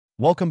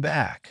Welcome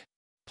back.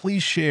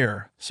 Please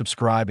share,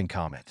 subscribe, and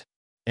comment.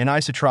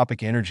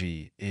 Anisotropic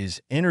energy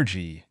is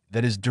energy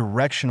that is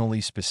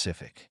directionally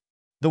specific.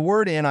 The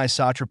word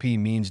anisotropy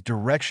means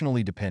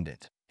directionally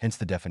dependent, hence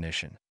the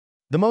definition.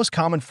 The most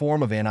common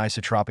form of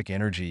anisotropic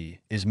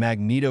energy is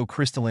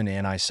magnetocrystalline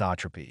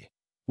anisotropy,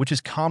 which is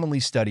commonly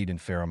studied in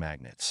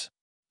ferromagnets.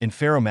 In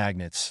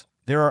ferromagnets,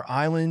 there are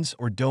islands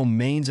or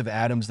domains of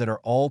atoms that are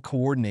all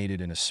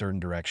coordinated in a certain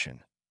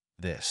direction.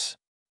 This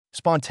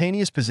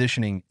spontaneous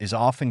positioning is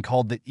often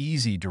called the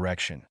easy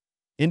direction,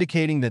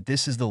 indicating that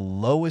this is the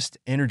lowest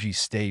energy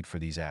state for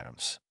these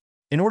atoms.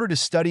 In order to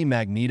study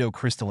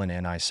magnetocrystalline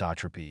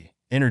anisotropy,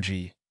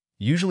 energy,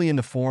 usually in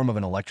the form of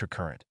an electric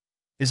current,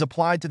 is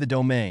applied to the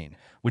domain,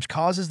 which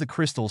causes the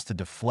crystals to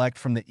deflect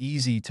from the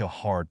easy to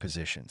hard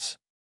positions.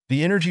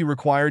 The energy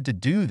required to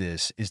do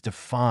this is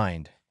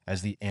defined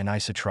as the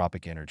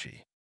anisotropic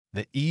energy.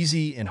 The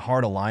easy and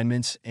hard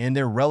alignments and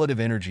their relative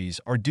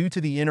energies are due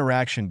to the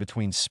interaction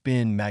between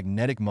spin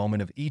magnetic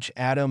moment of each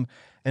atom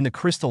and the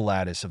crystal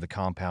lattice of the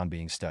compound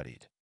being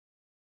studied.